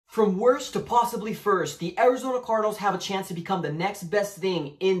From worst to possibly first, the Arizona Cardinals have a chance to become the next best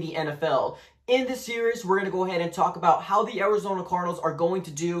thing in the NFL. In this series, we're going to go ahead and talk about how the Arizona Cardinals are going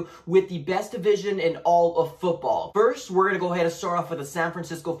to do with the best division in all of football. First, we're going to go ahead and start off with the San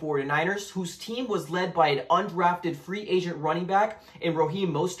Francisco 49ers, whose team was led by an undrafted free agent running back in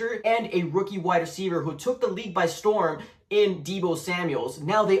Raheem Mostert and a rookie wide receiver who took the league by storm in Deebo Samuels.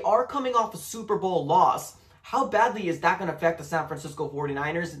 Now, they are coming off a Super Bowl loss. How badly is that going to affect the San Francisco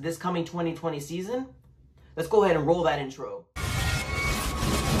 49ers this coming 2020 season? Let's go ahead and roll that intro.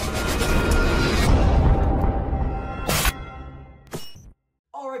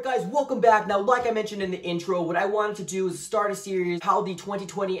 Alright guys, welcome back. Now, like I mentioned in the intro, what I wanted to do is start a series how the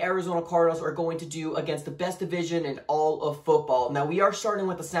 2020 Arizona Cardinals are going to do against the best division in all of football. Now, we are starting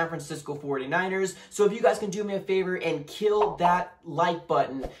with the San Francisco 49ers, so if you guys can do me a favor and kill that like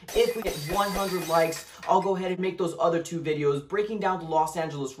button. If we get 100 likes, I'll go ahead and make those other two videos breaking down the Los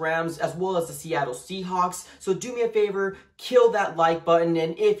Angeles Rams as well as the Seattle Seahawks. So do me a favor, kill that like button,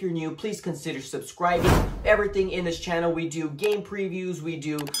 and if you're new, please consider subscribing. Everything in this channel, we do game previews, we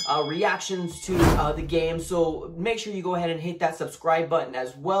do reactions to the game, so make sure you go ahead and hit that subscribe button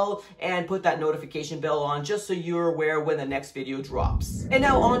as well and put that notification bell on just so you're aware when the next video drops. And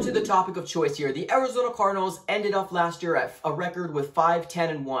now on to the topic of choice here. The Arizona Cardinals ended up last year at a record with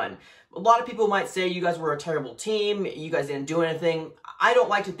 5-10-1. A lot of people might say you guys were a terrible team, you guys didn't do anything. I don't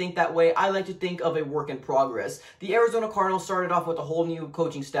like to think that way. I like to think of a work in progress. The Arizona Cardinals started off with a whole new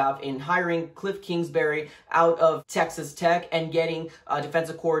coaching staff in hiring Cliff Kingsbury out of Texas Tech and getting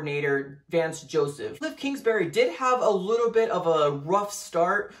defensive coordinator Vance Joseph. Cliff Kingsbury did have a little bit of a rough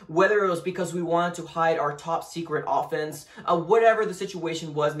start, whether it was because we wanted to hide our top secret offense, whatever the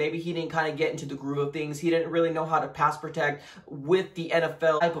situation was. Maybe he didn't kind of get into the groove of things. He didn't really know how to pass protect with the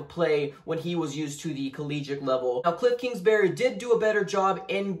NFL type of play when he was used to the collegiate level. Now, Cliff Kingsbury did do a better job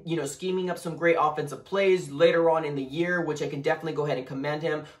in, scheming up some great offensive plays later on in the year, which I can definitely go ahead and commend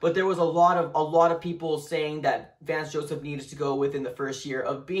him. But there was a lot of people saying that Vance Joseph needed to go within the first year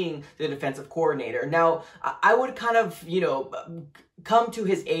of being the defensive coordinator. Now, I would kind of, come to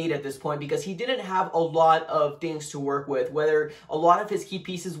his aid at this point because he didn't have a lot of things to work with, whether a lot of his key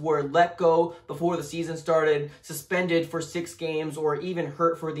pieces were let go before the season started, suspended for 6 games, or even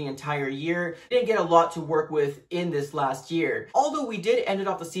hurt for the entire year. Didn't get a lot to work with in this last year. Although we did end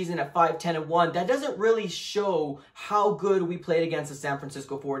off the season at 5-10-1, that doesn't really show how good we played against the San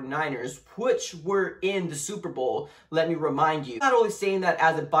Francisco 49ers, which were in the Super Bowl, let me remind you. I'm not only saying that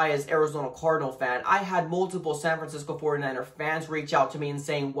as a biased Arizona Cardinal fan, I had multiple San Francisco 49er fans reach out to me and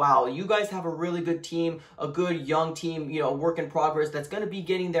saying, wow, you guys have a really good team, a good young team, a work in progress that's going to be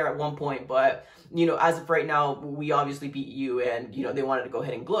getting there at one point, but as of right now, we obviously beat you, and they wanted to go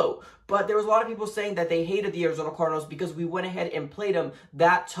ahead and gloat. But there was a lot of people saying that they hated the Arizona Cardinals because we went ahead and played them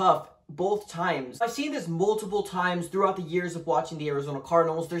that tough both times. I've seen this multiple times throughout the years of watching the Arizona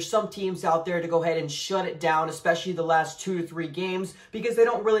Cardinals. There's some teams out there to go ahead and shut it down, especially the last 2 to 3 games, because they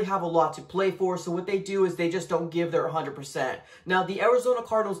don't really have a lot to play for. So what they do is they just don't give their 100%. Now, the Arizona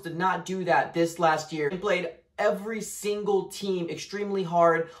Cardinals did not do that this last year. They played every single team extremely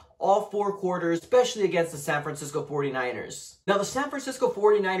hard, all 4 quarters, especially against the San Francisco 49ers. Now, the San Francisco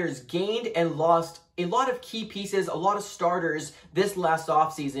 49ers gained and lost a lot of key pieces, a lot of starters this last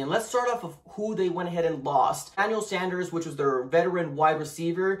offseason. Let's start off with who they went ahead and lost. Daniel Sanders, which was their veteran wide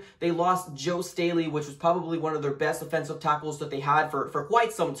receiver. They lost Joe Staley, which was probably one of their best offensive tackles that they had for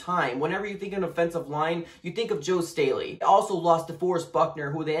quite some time. Whenever you think of an offensive line, you think of Joe Staley. They also lost DeForest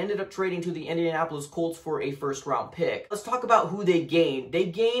Buckner, who they ended up trading to the Indianapolis Colts for a first-round pick. Let's talk about who they gained. They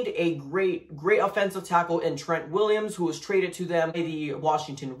gained a great offensive tackle in Trent Williams, who was traded to them by the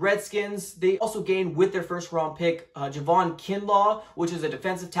Washington Redskins. They also gained with their first-round pick, Javon Kinlaw, which is a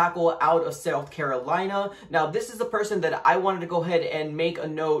defensive tackle out of South Carolina. Now, this is the person that I wanted to go ahead and make a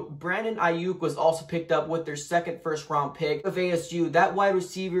note. Brandon Ayuk was also picked up with their second first-round pick of ASU. That wide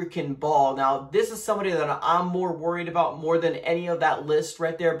receiver can ball. Now, this is somebody that I'm more worried about more than any of that list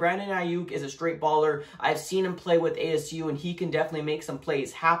right there. Brandon Ayuk is a straight baller. I've seen him play with ASU, and he can definitely make some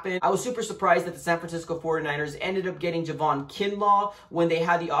plays happen. I was super surprised that the San Francisco 49ers ended up getting Javon Kinlaw when they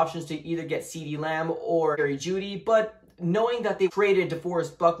had the options to either get CeeDee Lamb or Jerry Jeudy, but knowing that they traded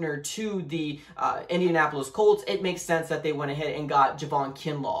DeForest Buckner to the Indianapolis Colts, it makes sense that they went ahead and got Javon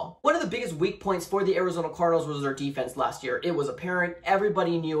Kinlaw. One of the biggest weak points for the Arizona Cardinals was their defense last year. It was apparent.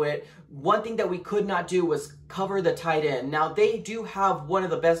 Everybody knew it. One thing that we could not do was cover the tight end. Now, they do have one of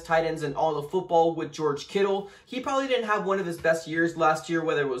the best tight ends in all of football with George Kittle. He probably didn't have one of his best years last year,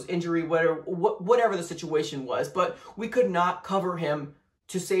 whether it was injury, whatever the situation was, but we could not cover him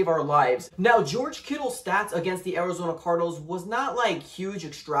to save our lives. Now, George Kittle's stats against the Arizona Cardinals was not like huge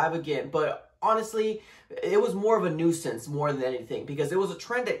extravagant, but honestly, it was more of a nuisance more than anything because it was a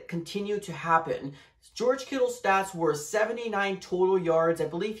trend that continued to happen. George Kittle's stats were 79 total yards. I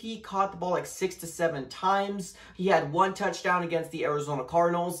believe he caught the ball like 6 to 7 times. He had 1 touchdown against the Arizona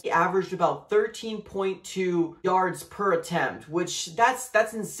Cardinals. He averaged about 13.2 yards per attempt, which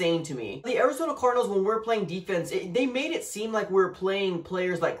that's insane to me. The Arizona Cardinals, when we're playing defense, they made it seem like we're playing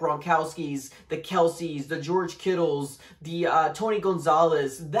players like Gronkowski's, the Kelce's, the George Kittle's, the Tony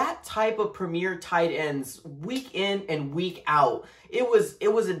Gonzalez, that type of premier tight ends week in and week out. It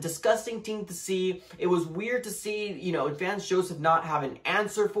was a disgusting thing to see. It was weird to see, you know, Vance Joseph not have an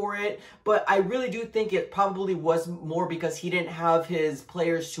answer for it. But I really do think it probably was more because he didn't have his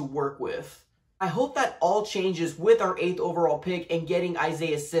players to work with. I hope that all changes with our 8th overall pick and getting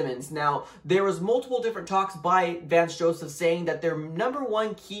Isaiah Simmons. Now, there was multiple different talks by Vance Joseph saying that their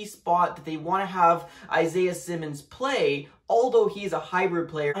 #1 key spot that they want to have Isaiah Simmons play, although he's a hybrid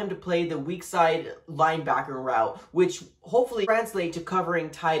player, him to play the weak side linebacker route, which hopefully translate to covering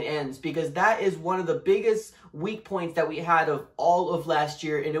tight ends, because that is one of the biggest weak points that we had of all of last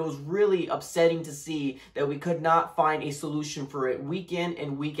year, and it was really upsetting to see that we could not find a solution for it week in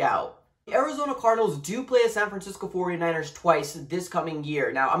and week out. The Arizona Cardinals do play the San Francisco 49ers twice this coming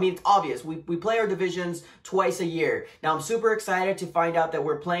year. Now, I mean, it's obvious. We play our divisions twice a year. Now, I'm super excited to find out that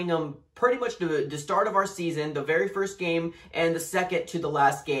we're playing them pretty much the start of our season, the very first game, and the second to the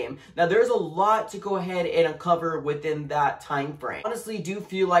last game. Now, there's a lot to go ahead and uncover within that time frame. Honestly, do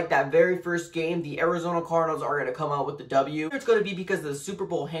feel like that very first game, the Arizona Cardinals are going to come out with the W. It's going to be because of the Super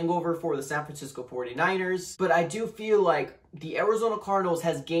Bowl hangover for the San Francisco 49ers, but I do feel like the Arizona Cardinals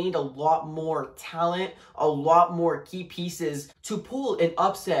has gained a lot more talent, a lot more key pieces to pull an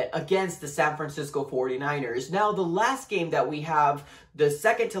upset against the San Francisco 49ers. Now, the last game that we have, the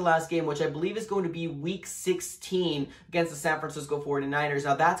second to last game, which I believe is going to be week 16 against the San Francisco 49ers.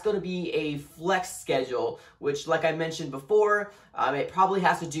 Now, that's going to be a flex schedule, which, like I mentioned before, it probably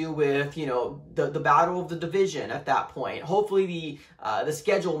has to do with, you know, the battle of the division at that point. Hopefully, the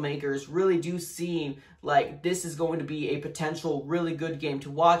schedule makers really do see like this is going to be a potential really good game to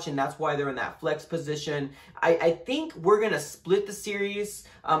watch, and that's why they're in that flex position. I think we're going to split the series.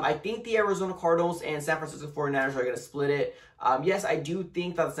 I think the Arizona Cardinals and San Francisco 49ers are going to split it. Yes, I do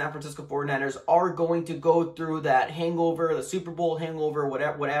think that the San Francisco 49ers are going to go through that hangover, the Super Bowl hangover,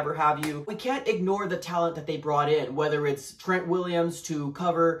 whatever have you. We can't ignore the talent that they brought in, whether it's Trent Williams to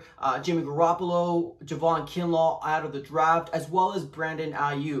cover Jimmy Garoppolo, Javon Kinlaw out of the draft, as well as Brandon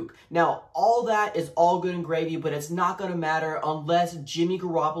Ayuk. Now, all that is all good and gravy, but it's not going to matter unless Jimmy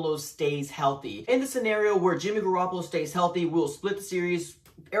Garoppolo stays healthy. In the scenario where Jimmy Garoppolo stays healthy, we'll split the series.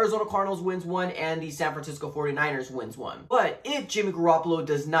 Arizona Cardinals wins one and the San Francisco 49ers wins one. But if Jimmy Garoppolo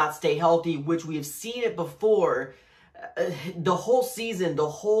does not stay healthy, which we have seen it before, the whole season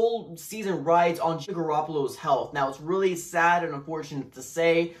rides on Jimmy Garoppolo's health. Now, it's really sad and unfortunate to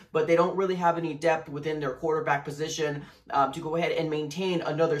say, but they don't really have any depth within their quarterback position to go ahead and maintain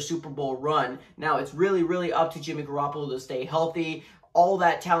another Super Bowl run. Now, it's really up to Jimmy Garoppolo to stay healthy. All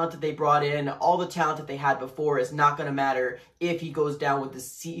that talent that they brought in, all the talent that they had before is not going to matter if he goes down with the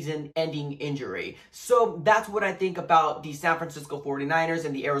season-ending injury. So that's what I think about the San Francisco 49ers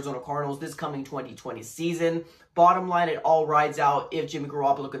and the Arizona Cardinals this coming 2020 season. Bottom line, it all rides out if Jimmy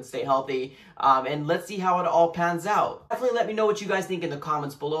Garoppolo can stay healthy. And let's see how it all pans out. Definitely let me know what you guys think in the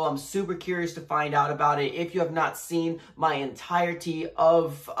comments below. I'm super curious to find out about it. If you have not seen my entirety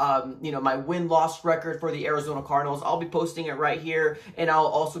of my win-loss record for the Arizona Cardinals, I'll be posting it right here, and I'll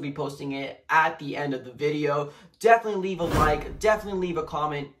also be posting it at the end of the video. Definitely leave a like, definitely leave a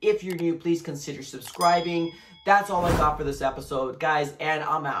comment. If you're new, please consider subscribing. That's all I got for this episode, guys, and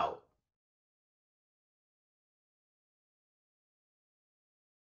I'm out.